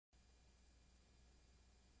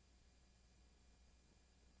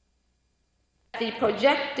the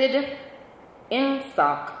projected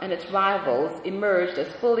INSOC and its rivals emerged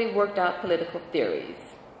as fully worked out political theories.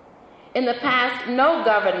 In the past, no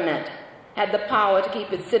government had the power to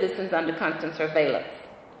keep its citizens under constant surveillance.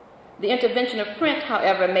 The intervention of print,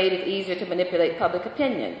 however, made it easier to manipulate public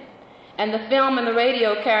opinion, and the film and the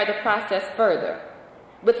radio carried the process further.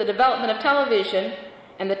 With the development of television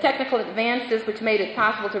and the technical advances which made it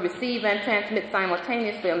possible to receive and transmit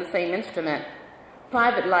simultaneously on the same instrument,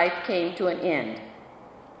 private life came to an end.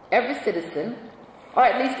 Every citizen, or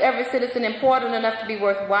at least every citizen important enough to be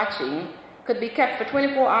worth watching, could be kept for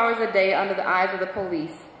 24 hours a day under the eyes of the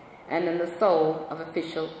police and in the soul of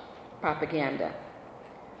official propaganda.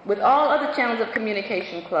 With all other channels of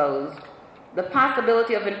communication closed, the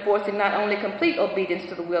possibility of enforcing not only complete obedience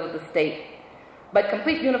to the will of the state, but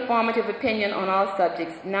complete uniformity of opinion on all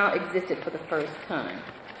subjects now existed for the first time.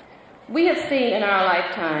 We have seen in our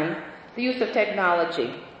lifetime the use of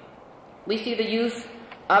technology. We see the use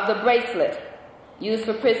of the bracelet used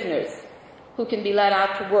for prisoners who can be let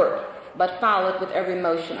out to work, but followed with every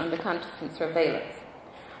motion under constant surveillance.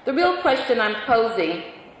 The real question I'm posing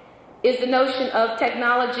is the notion of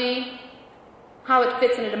technology, how it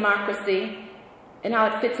fits in a democracy, and how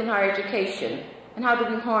it fits in higher education, and how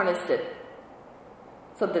do we harness it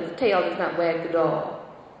so that the tail does not wag the dog.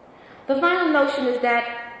 The final notion is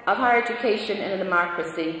that of higher education in a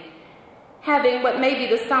democracy having what may be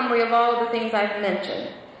the summary of all of the things I've mentioned,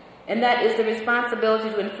 and that is the responsibility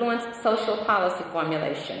to influence social policy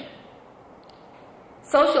formulation.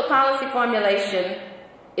 Social policy formulation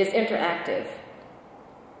is interactive.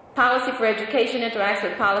 Policy for education interacts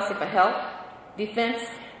with policy for health, defense,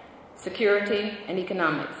 security, and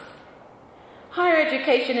economics. Higher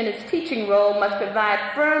education in its teaching role must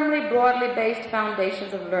provide firmly, broadly based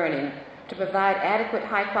foundations of learning to provide adequate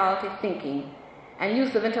high-quality thinking and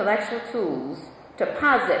use of intellectual tools to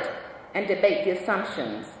posit and debate the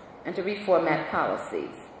assumptions and to reformat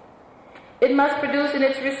policies. It must produce in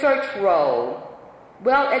its research role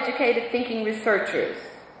well-educated thinking researchers.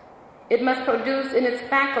 It must produce in its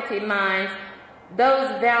faculty minds those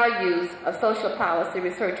values of social policy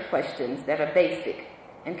research questions that are basic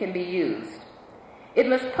and can be used. It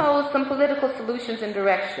must pose some political solutions and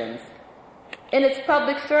directions. In its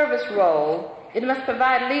public service role, it must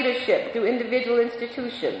provide leadership through individual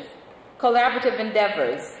institutions, collaborative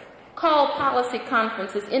endeavors, call policy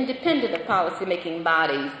conferences independent of policy-making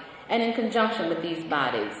bodies and in conjunction with these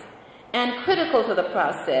bodies. And critical to the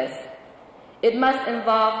process, it must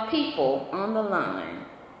involve people on the line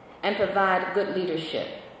and provide good leadership.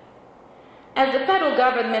 As the federal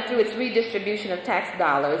government, through its redistribution of tax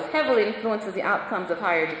dollars, heavily influences the outcomes of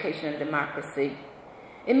higher education and democracy,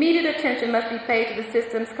 immediate attention must be paid to the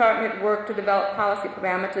systems currently at work to develop policy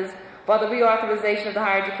parameters for the reauthorization of the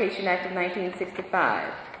Higher Education Act of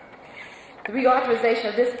 1965. The reauthorization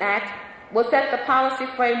of this act will set the policy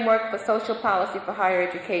framework for social policy for higher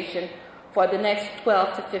education for the next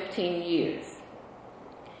 12 to 15 years.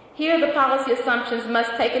 Here, the policy assumptions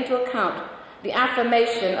must take into account the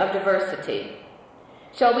affirmation of diversity.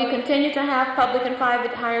 Shall we continue to have public and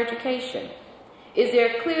private higher education? Is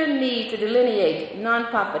there a clear need to delineate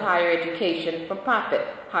nonprofit higher education from profit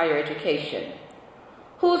higher education?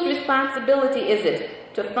 Whose responsibility is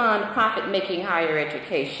it to fund profit-making higher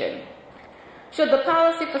education? Should the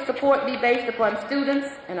policy for support be based upon students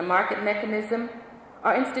and a market mechanism,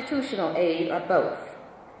 or institutional aid, or both?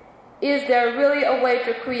 Is there really a way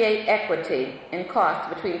to create equity in cost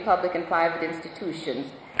between public and private institutions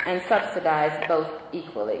and subsidize both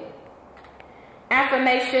equally?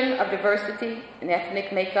 Affirmation of diversity in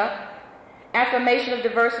ethnic makeup, affirmation of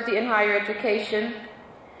diversity in higher education,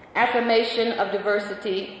 affirmation of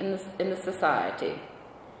diversity in the society,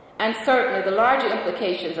 and certainly the larger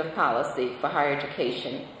implications of policy for higher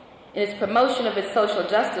education in its promotion of its social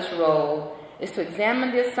justice role is to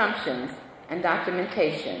examine the assumptions and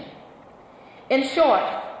documentation. In short,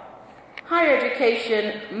 higher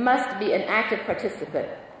education must be an active participant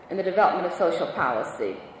in the development of social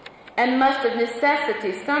policy and must of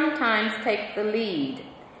necessity sometimes take the lead,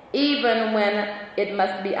 even when it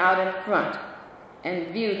must be out in front and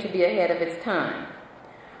viewed to be ahead of its time.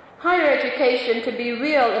 Higher education, to be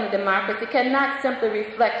real in a democracy, cannot simply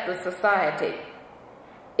reflect the society.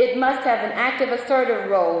 It must have an active, assertive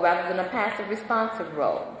role rather than a passive, responsive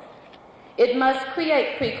role. It must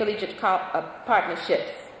create pre-collegiate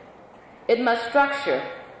partnerships. It must structure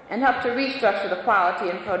and help to restructure the quality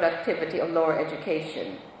and productivity of lower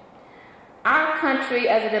education. Our country,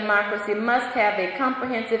 as a democracy, must have a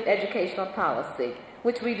comprehensive educational policy,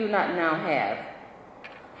 which we do not now have.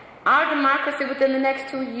 Our democracy within the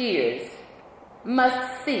next 2 years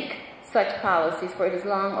must seek such policies, for it is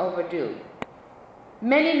long overdue.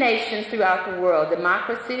 Many nations throughout the world,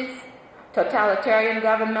 democracies, totalitarian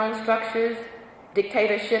governmental structures,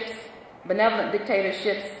 dictatorships, benevolent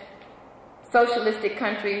dictatorships, socialistic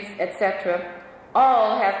countries, etc.,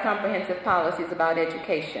 all have comprehensive policies about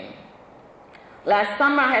education. Last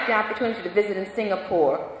summer, I had the opportunity to visit in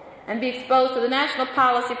Singapore and be exposed to the national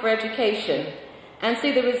policy for education and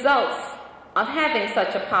see the results of having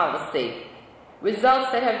such a policy,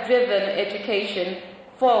 results that have driven education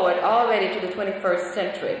forward already to the 21st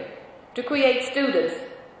century, to create students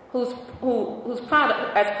as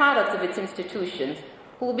products of its institutions,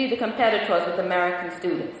 who will be the competitors with American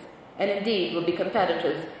students, and indeed will be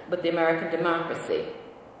competitors with the American democracy.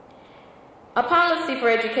 A policy for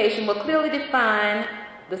education will clearly define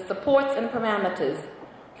the supports and parameters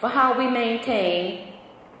for how we maintain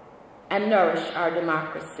and nourish our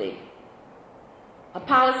democracy. A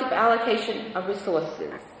policy for allocation of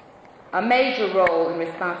resources. A major role and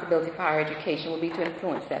responsibility for higher education will be to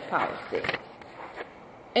influence that policy.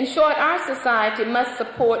 In short, our society must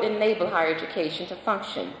support and enable higher education to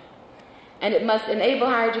function, and it must enable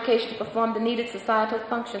higher education to perform the needed societal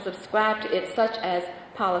functions ascribed to it, such as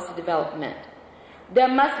policy development. There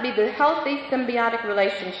must be the healthy symbiotic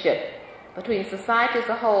relationship between society as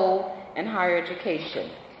a whole and higher education.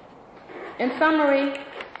 In summary,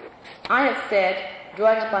 I have said,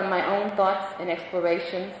 drawing upon my own thoughts and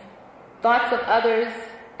explorations, thoughts of others,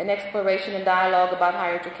 and exploration and dialogue about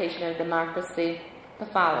higher education and democracy, the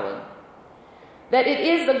following: that it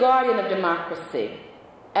is the guardian of democracy,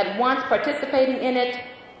 at once participating in it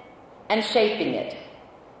and shaping it,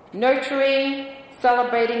 nurturing,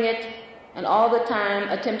 celebrating it, and all the time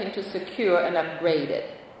attempting to secure and upgrade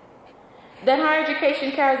it. That higher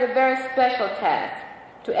education carries a very special task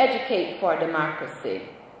to educate for democracy.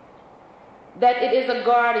 That it is a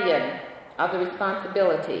guardian of the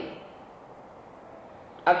responsibility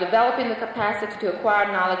of developing the capacity to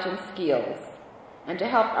acquire knowledge and skills, and to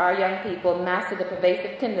help our young people master the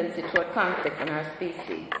pervasive tendency toward conflict in our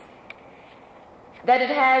species. That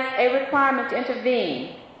it has a requirement to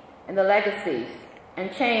intervene in the legacies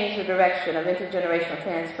and change the direction of intergenerational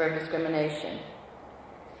transfer of discrimination.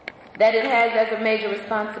 That it has as a major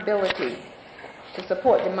responsibility to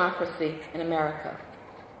support democracy in America.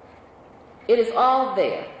 It is all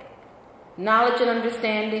there: knowledge and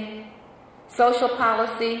understanding, social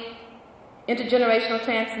policy, intergenerational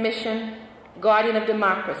transmission, guardian of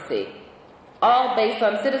democracy, all based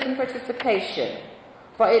on citizen participation,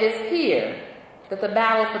 for it is here that the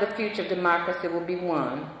battle for the future of democracy will be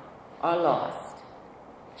won or lost.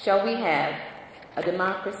 Shall we have a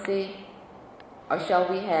democracy, or shall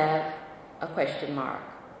we have a question mark?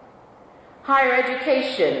 Higher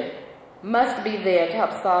education must be there to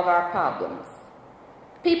help solve our problems.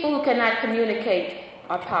 People who cannot communicate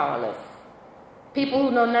are powerless. People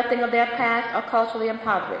who know nothing of their past are culturally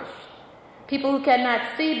impoverished. People who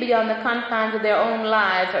cannot see beyond the confines of their own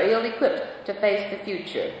lives are ill-equipped to face the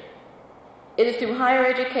future. It is through higher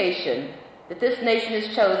education that this nation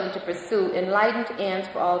has chosen to pursue enlightened ends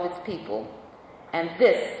for all of its people. And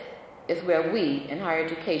this is where we, in higher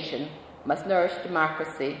education, must nourish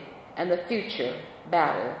democracy, and the future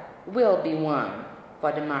battle will be won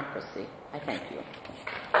for democracy. I thank you.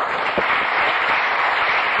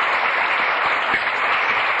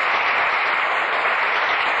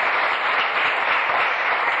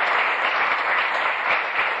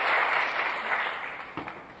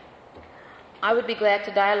 I would be glad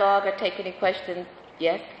to dialogue or take any questions.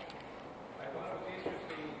 Yes? I thought it was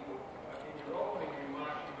interesting, in your opening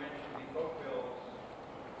remarks, you mentioned the Oakvilles,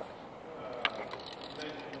 you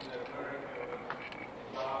mentioned that America was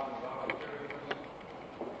involved in volunteerism,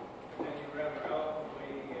 and then you rather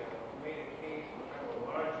eloquently made a case for kind of a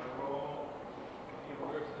larger role of the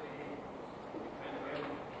university, kind of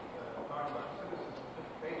talking about citizen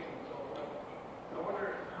participation and so forth. I wonder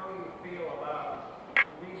how you feel about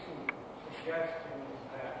recent suggestions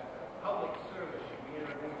that public service should be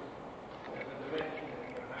introduced as a dimension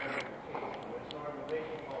in higher education. There's an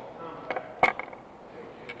organization called Compact,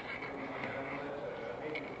 which is maybe, I don't know, that's a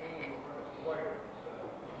major theme for its lawyers.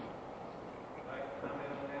 Would you like to comment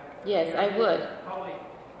on that? Yes, I would.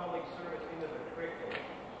 Public service into the curriculum.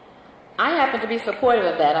 I happen to be supportive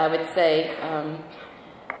of that, I would say.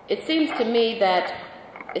 It seems to me that,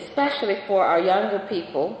 especially for our younger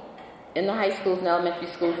people, in the high schools and elementary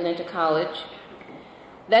schools and into college,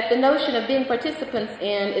 that the notion of being participants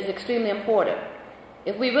in is extremely important.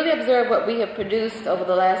 If we really observe what we have produced over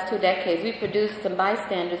the last 2 decades, we've produced some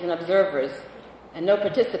bystanders and observers and no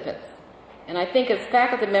participants. And I think as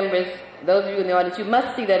faculty members, those of you in the audience, you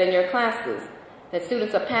must see that in your classes, that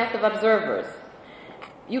students are passive observers.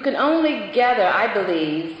 You can only gather, I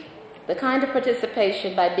believe, the kind of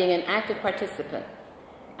participation by being an active participant.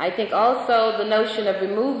 I think also the notion of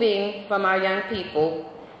removing from our young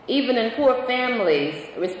people, even in poor families,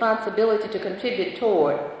 responsibility to contribute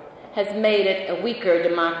toward has made it a weaker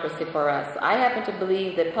democracy for us. I happen to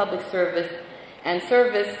believe that public service and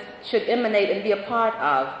service should emanate and be a part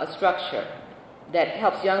of a structure that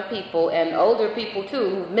helps young people and older people too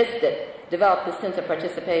who've missed it develop this sense of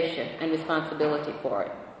participation and responsibility for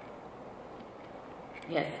it.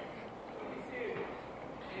 Yes? We see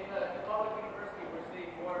in the public university, we're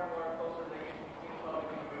seeing more and more closer linkage between public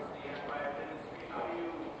university and private industry. How do you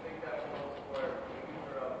think that will support the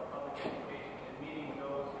future of public education and meeting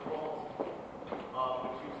those goals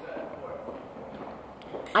which you set forth?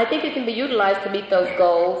 I think it can be utilized to meet those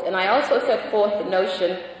goals, and I also set forth the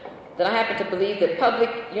notion that I happen to believe that public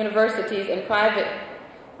universities and private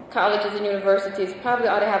colleges and universities probably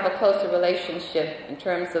ought to have a closer relationship in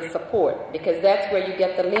terms of support, because that's where you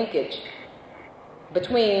get the linkage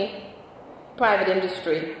between private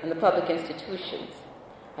industry and the public institutions.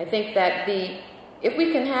 I think that if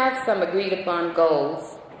we can have some agreed upon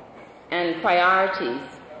goals and priorities,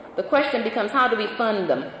 the question becomes, how do we fund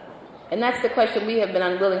them? And that's the question we have been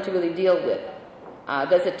unwilling to really deal with.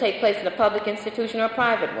 Does it take place in a public institution or a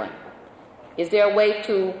private one? Is there a way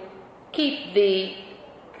to keep the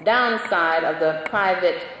downside of the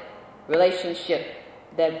private relationship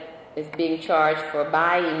that is being charged for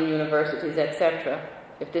buying universities, etc.,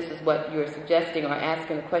 if this is what you're suggesting or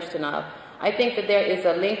asking the question of? I think that there is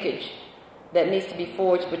a linkage that needs to be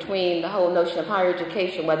forged between the whole notion of higher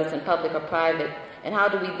education, whether it's in public or private, and how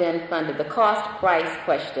do we then fund it. The cost-price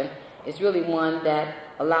question is really one that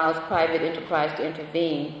allows private enterprise to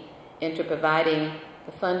intervene into providing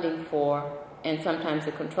the funding for and sometimes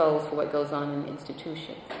the controls for what goes on in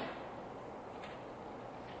institutions.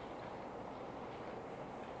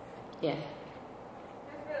 Yes?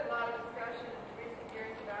 There's been a lot of discussion in recent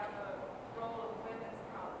years about the role of women's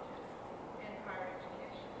colleges in higher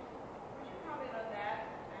education. Would you comment on that,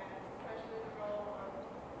 and especially the role of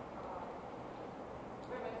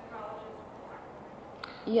women's colleges?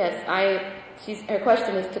 Yes, her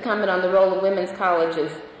question is to comment on the role of women's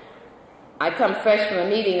colleges. I come fresh from a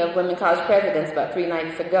meeting of women college presidents about 3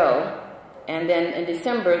 nights ago, and then in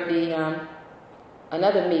December,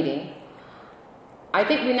 another meeting. I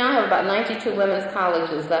think we now have about 92 women's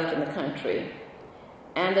colleges left in the country,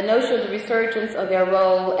 and the notion of the resurgence of their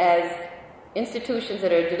role as institutions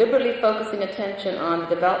that are deliberately focusing attention on the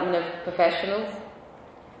development of professionals,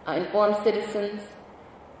 informed citizens,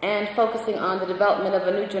 and focusing on the development of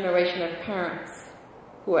a new generation of parents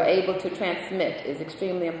who are able to transmit is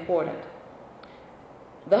extremely important.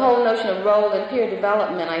 The whole notion of role and peer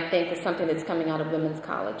development, I think, is something that's coming out of women's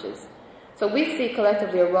colleges. So we see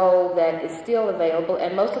collectively a role that is still available,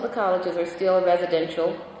 and most of the colleges are still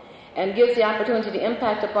residential, and gives the opportunity to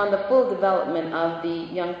impact upon the full development of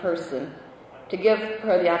the young person, to give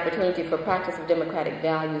her the opportunity for practice of democratic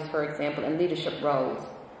values, for example, and leadership roles,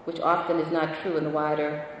 which often is not true in the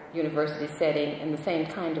wider university setting in the same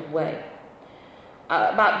kind of way.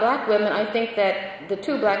 About black women, I think that the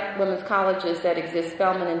 2 black women's colleges that exist,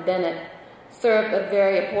 Spelman and Bennett, serve a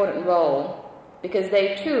very important role because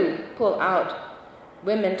they too pull out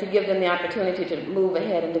women to give them the opportunity to move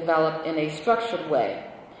ahead and develop in a structured way.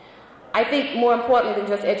 I think more importantly than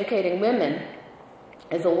just educating women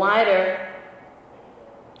is a wider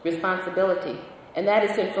responsibility, and that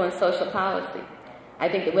is to influence social policy. I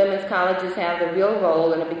think that women's colleges have the real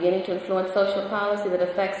role in beginning to influence social policy that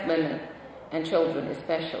affects women and children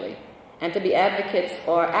especially, and to be advocates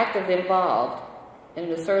or actively involved in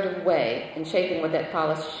an assertive way in shaping what that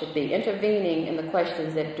policy should be, intervening in the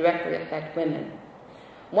questions that directly affect women.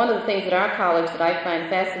 One of the things at our college that I find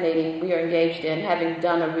fascinating, we are engaged in having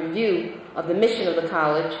done a review of the mission of the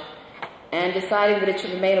college and deciding that it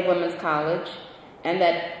should remain a women's college, and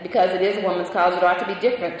that because it is a women's college, it ought to be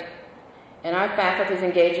different. And our faculty is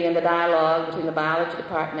engaging in the dialogue between the biology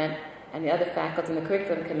department and the other faculty in the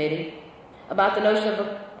curriculum committee about the notion of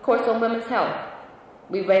a course on women's health.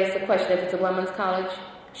 We raised the question, if it's a women's college,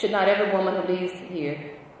 should not every woman who leaves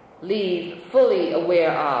here leave fully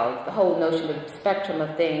aware of the whole notion of the spectrum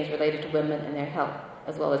of things related to women and their health,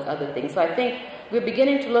 as well as other things. So I think we're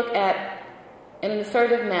beginning to look at, in an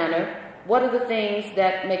assertive manner, what are the things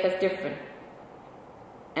that make us different,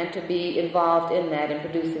 and to be involved in that in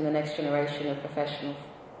producing the next generation of professionals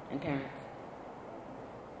and parents.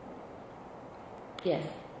 Yes?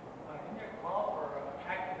 In your call for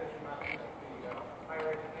activism out of the higher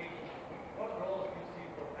education, what role do you see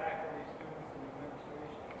for faculty, students, and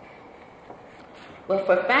administration? Well,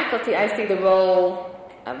 for faculty, I see the role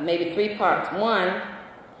of maybe 3 parts. One,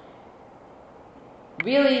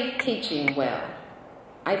 really teaching well.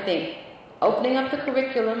 I think opening up the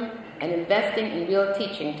curriculum and investing in real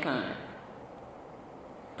teaching time.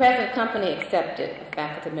 Present company accepted,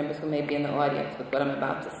 faculty members who may be in the audience with what I'm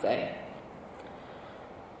about to say.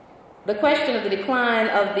 The question of the decline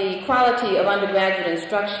of the quality of undergraduate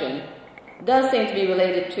instruction does seem to be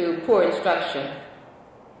related to poor instruction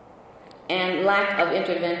and lack of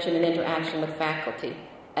intervention and interaction with faculty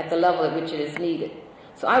at the level at which it is needed.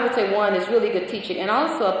 So I would say one is really good teaching, and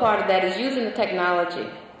also a part of that is using the technology.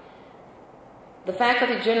 The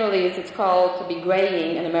faculty generally, as it's called, to be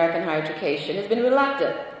graying in American higher education, has been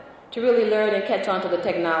reluctant to really learn and catch on to the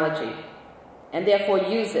technology and therefore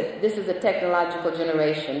use it. This is a technological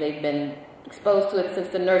generation. They've been exposed to it since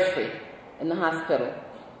the nursery in the hospital,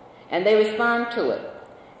 and they respond to it.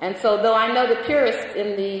 And so though I know the purists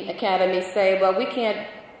in the academy say, well, we can't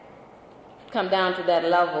come down to that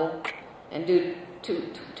level and do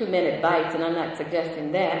two-minute bites, and I'm not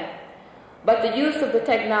suggesting that, but the use of the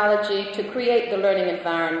technology to create the learning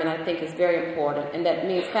environment, I think, is very important, and that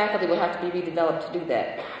means faculty will have to be redeveloped to do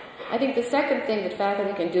that. I think the second thing that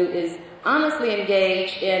faculty can do is honestly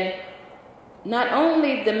engage in not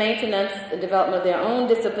only the maintenance and development of their own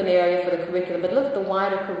discipline area for the curriculum, but look at the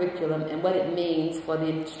wider curriculum and what it means for the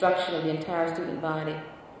instruction of the entire student body,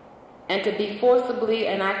 and to be forcibly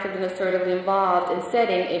and actively and assertively involved in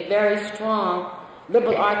setting a very strong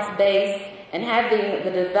liberal arts base and having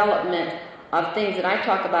the development of things that I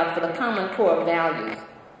talk about for the common core values.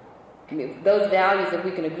 I mean, those values, if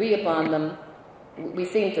we can agree upon them, we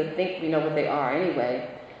seem to think we know what they are anyway,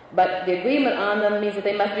 but the agreement on them means that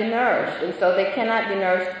they must be nourished, and so they cannot be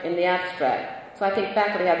nourished in the abstract. So I think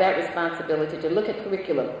faculty have that responsibility to look at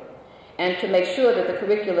curriculum and to make sure that the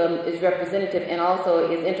curriculum is representative and also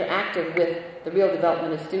is interactive with the real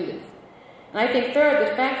development of students. And I think third,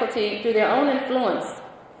 that faculty, through their own influence,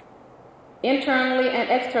 internally and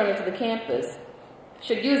externally to the campus,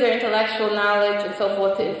 should use their intellectual knowledge and so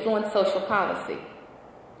forth to influence social policy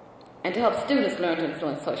and to help students learn to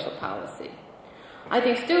influence social policy. I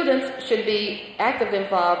think students should be actively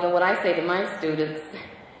involved in what I say to my students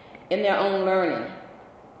in their own learning,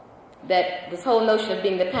 that this whole notion of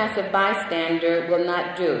being the passive bystander will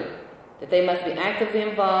not do, that they must be actively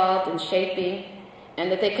involved in shaping,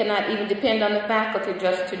 and that they cannot even depend on the faculty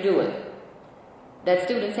just to do it. That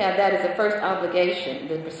students have that as a first obligation,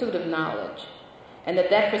 the pursuit of knowledge, and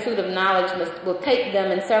that pursuit of knowledge will take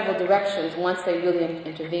them in several directions once they really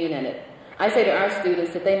intervene in it. I say to our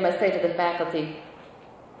students that they must say to the faculty,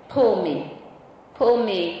 pull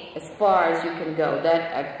me as far as you can go.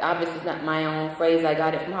 That obviously is not my own phrase. I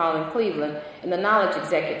got it from Harlan Cleveland in the Knowledge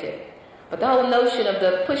Executive. But the whole notion of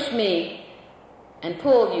the push me and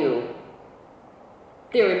pull you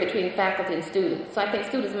theory between faculty and students. So I think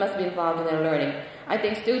students must be involved in their learning. I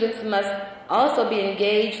think students must also be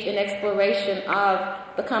engaged in exploration of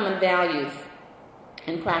the common values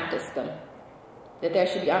and practice them. That there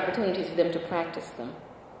should be opportunities for them to practice them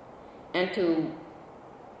and to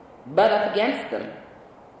butt up against them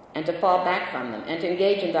and to fall back from them and to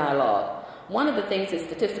engage in dialogue. One of the things that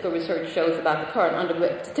statistical research shows about the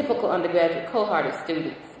current typical undergraduate cohort of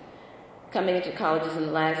students coming into colleges in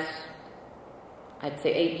the last, I'd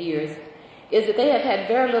say, 8 years, is that they have had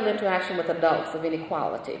very little interaction with adults of any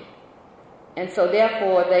quality. And so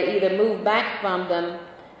therefore they either move back from them,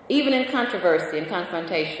 even in controversy and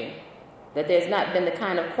confrontation, that there's not been the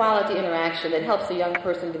kind of quality interaction that helps a young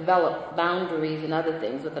person develop boundaries and other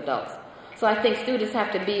things with adults. So I think students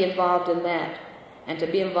have to be involved in that, and to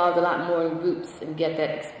be involved a lot more in groups and get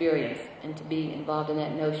that experience, and to be involved in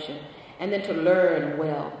that notion, and then to learn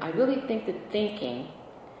well. I really think that thinking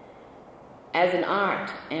as an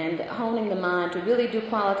art and honing the mind to really do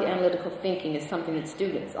quality analytical thinking is something that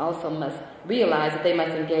students also must realize that they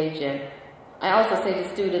must engage in. I also say to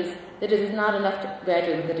students that it is not enough to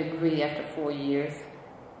graduate with a degree after 4 years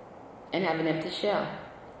and have an empty shell.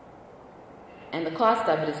 And the cost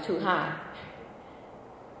of it is too high.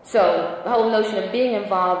 So the whole notion of being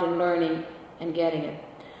involved in learning and getting it.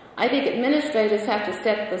 I think administrators have to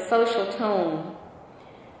set the social tone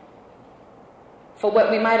for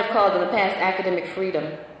what we might have called in the past academic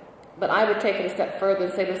freedom. But I would take it a step further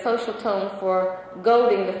and say the social tone for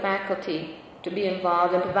goading the faculty to be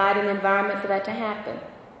involved and providing the environment for that to happen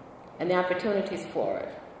and the opportunities for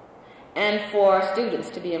it. And for students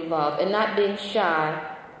to be involved and not being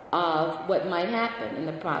shy of what might happen in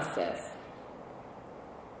the process.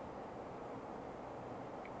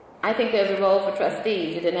 I think there's a role for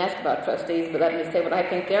trustees. You didn't ask about trustees, but let me say what I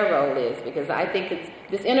think their role is, because I think it's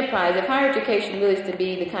this enterprise, if higher education really is to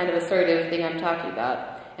be the kind of assertive thing I'm talking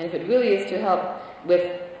about, and if it really is to help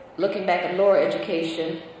with looking back at lower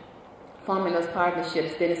education, forming those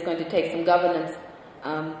partnerships, then it's going to take some governance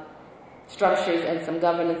structures and some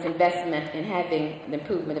governance investment in having the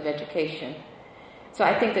improvement of education. So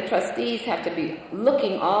I think the trustees have to be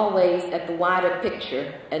looking always at the wider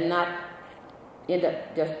picture and not end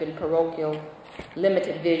up just in parochial,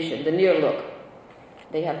 limited vision, the near look.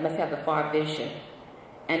 They must have the far vision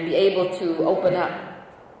and be able to open up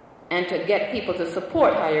and to get people to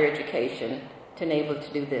support higher education to enable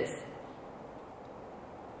to do this.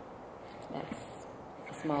 That's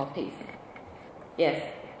a small piece. Yes?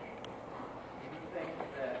 Do you think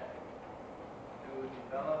that to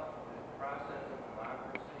develop the process of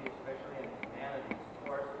democracy, especially in humanities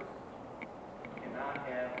courses, you cannot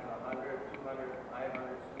have 100, 200,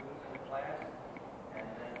 500 students in a class, and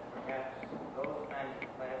then perhaps those kinds of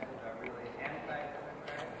classes are really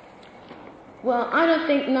anti-democratic? Well, I don't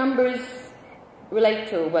think numbers relate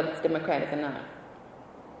to whether it's democratic or not.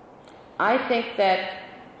 I think that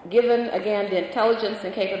given, again, the intelligence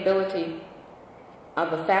and capability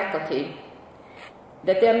of the faculty,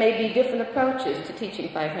 that there may be different approaches to teaching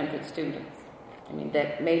 500 students. I mean,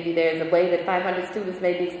 that maybe there's a way that 500 students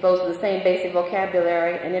may be exposed to the same basic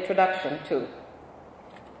vocabulary and introduction to.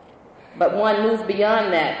 But one moves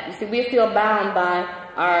beyond that. You see, we're still bound by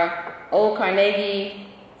our old Carnegie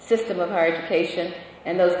system of higher education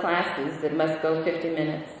and those classes that must go 50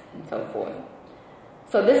 minutes and so forth.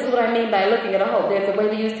 So this is what I mean by looking at a whole. There's a way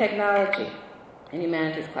to use technology in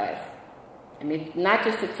humanities class. I mean, not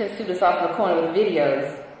just to send students off in the corner with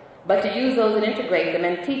videos, but to use those and integrate them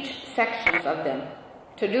and teach sections of them,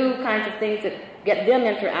 to do kinds of things that get them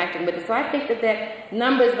interacting with it. So I think that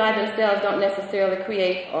numbers by themselves don't necessarily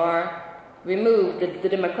create or remove the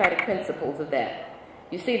democratic principles of that.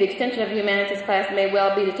 You see, the extension of a humanities class may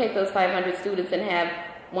well be to take those 500 students and have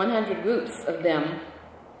 100 groups of them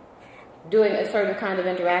doing a certain kind of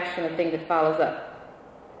interaction, a thing that follows up.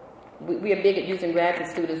 We are big at using graduate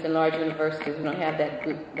students in large universities. We don't have that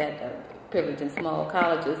privilege in small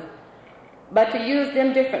colleges. But to use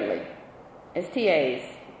them differently as TAs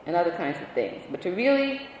and other kinds of things. But to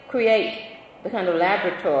really create the kind of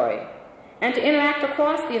laboratory and to interact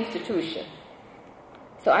across the institution.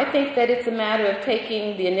 So I think that it's a matter of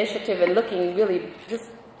taking the initiative and looking really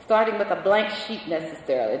just starting with a blank sheet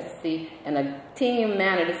necessarily to see in a team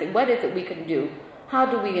manner to say what is it we can do, how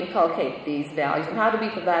do we inculcate these values, and how do we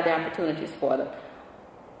provide the opportunities for them.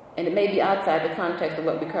 And it may be outside the context of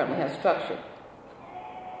what we currently have structured.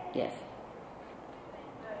 Yes.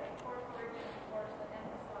 The core curriculum course that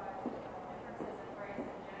emphasized differences in race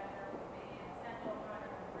and gender would be an essential kind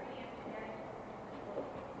of ingredient to getting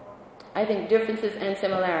to I think differences and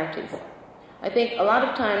similarities. I think a lot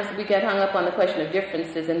of times we get hung up on the question of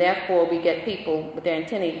differences, and therefore we get people with their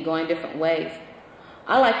antennae going different ways.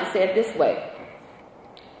 I like to say it this way.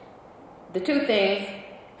 The two things,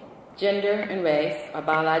 gender and race, are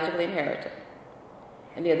biologically inherited.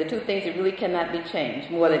 And they're the two things that really cannot be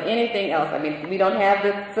changed more than anything else. I mean, we don't have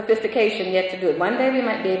the sophistication yet to do it. One day we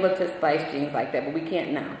might be able to splice genes like that, but we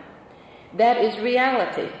can't now. That is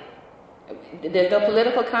reality. There's no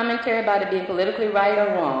political commentary about it being politically right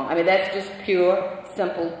or wrong. I mean, that's just pure,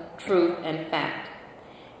 simple truth and fact.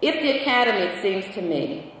 If the academy, it seems to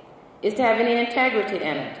me, is to have any integrity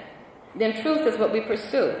in it, then truth is what we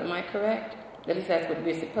pursue. Am I correct? At least that's what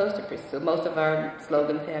we're supposed to pursue. Most of our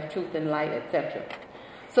slogans have truth and light, etc.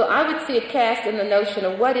 So I would see it cast in the notion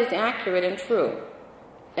of what is accurate and true.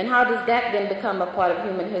 And how does that then become a part of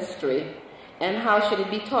human history? And how should it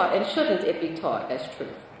be taught? And shouldn't it be taught as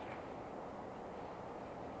truth?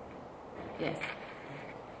 Yes. Okay.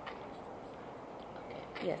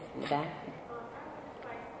 Yes, in the back.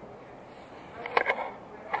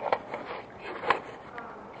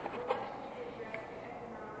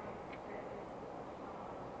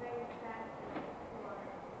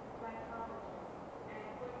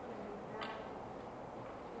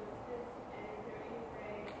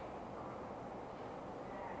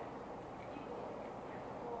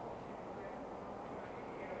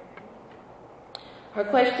 Her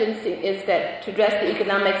question is that to address the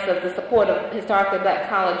economics of the support of historically black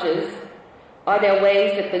colleges, are there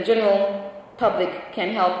ways that the general public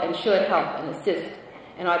can help and should help and assist,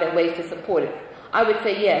 and are there ways to support it? I would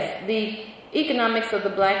say yes. The economics of the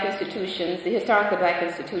black institutions, the historically black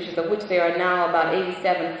institutions, of which there are now about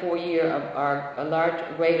 87 4-year are a large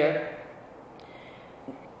greater,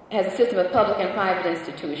 has a system of public and private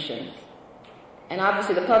institutions. And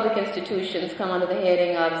obviously the public institutions come under the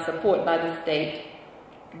heading of support by the state,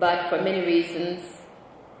 but for many reasons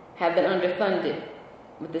have been underfunded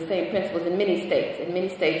with the same principles in many states. In many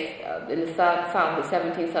states, in the South, the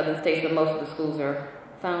 17 southern states where most of the schools are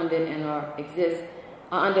founded and exist,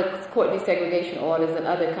 under court desegregation orders and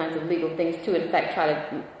other kinds of legal things to, in fact, try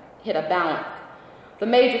to hit a balance. The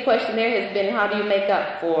major question there has been, how do you make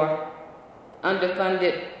up for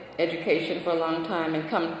underfunded education for a long time and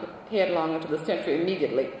come headlong into the center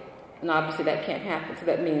immediately? And obviously that can't happen, so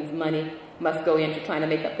that means money must go into trying to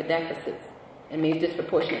make up the deficits. It means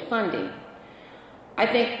disproportionate funding. I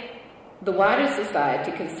think the wider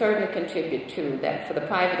society can certainly contribute to that. For the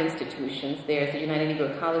private institutions, there's the United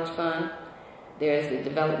Negro College Fund, there's the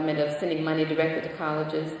development of sending money directly to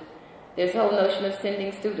colleges, there's the whole notion of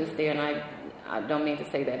sending students there, and I don't mean to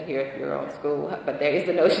say that here at your own school, but there is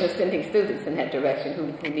the notion of sending students in that direction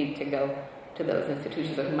who need to go to those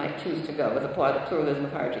institutions or who might choose to go as a part of the pluralism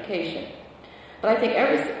of higher education. But I think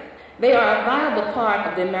they are a viable part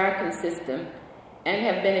of the American system and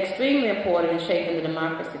have been extremely important in shaping the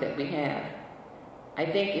democracy that we have. I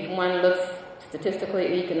think if one looks statistically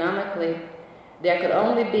and economically, there could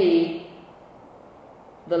only be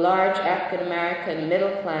the large African American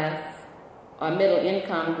middle class or middle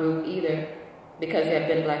income group either because there have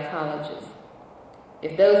been black colleges.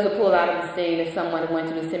 If those were pulled out of the scene, if someone went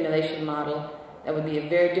through the simulation model, that would be a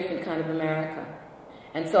very different kind of America.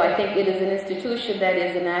 And so I think it is an institution that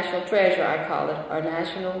is a national treasure, I call it, our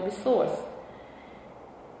national resource.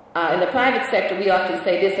 In the private sector, we often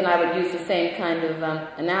say this, and I would use the same kind of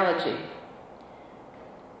analogy.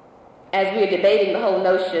 As we are debating the whole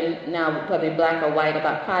notion now, whether black or white,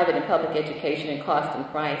 about private and public education and cost and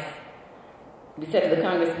price, we said to the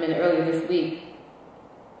congressman earlier this week,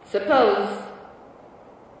 suppose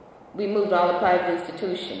we moved all the private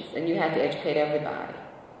institutions and you had to educate everybody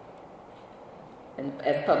and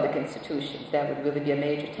as public institutions. That would really be a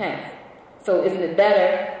major task. So isn't it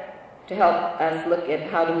better to help us look at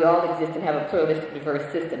how do we all exist and have a pluralistic,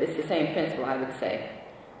 diverse system? It's the same principle, I would say.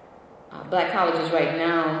 Black colleges right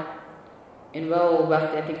now enroll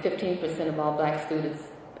roughly, I think, 15% of all black students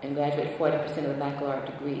and graduate 40% of the baccalaureate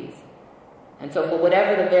degrees. And so for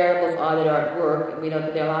whatever the variables are that are at work, we know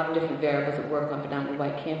that there are a lot of different variables at work on predominantly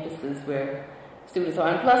white campuses where students are.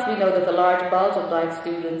 And plus we know that the large bulge of black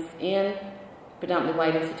students in predominantly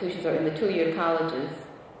white institutions are in the two-year colleges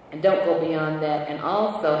and don't go beyond that. And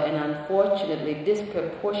also, and unfortunately,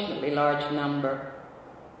 disproportionately large number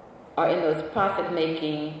are in those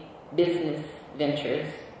profit-making business ventures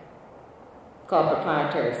called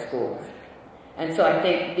proprietary schools. And so I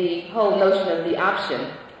think the whole notion of the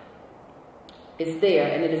option is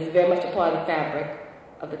there, and it is very much a part of the fabric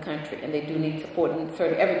of the country, and they do need support, and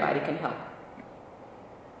certainly everybody can help.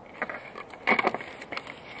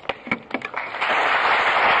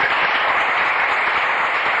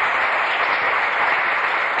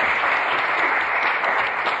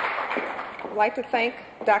 I'd like to thank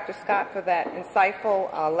Dr. Scott for that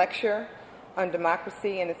insightful lecture on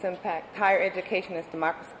democracy and its impact, higher education and its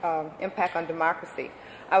impact on democracy.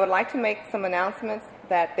 I would like to make some announcements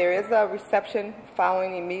that there is a reception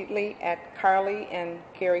following immediately at Carly and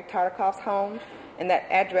Gary Tartikoff's home, and that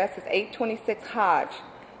address is 826 Hodge.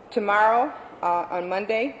 Tomorrow, on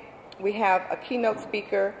Monday, we have a keynote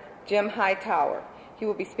speaker, Jim Hightower. He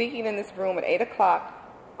will be speaking in this room at 8 o'clock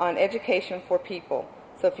on education for people.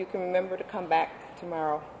 So if you can remember to come back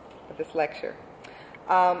tomorrow for this lecture.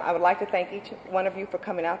 I would like to thank each one of you for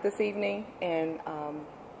coming out this evening, and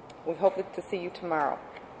we hope to see you tomorrow.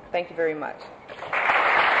 Thank you very much.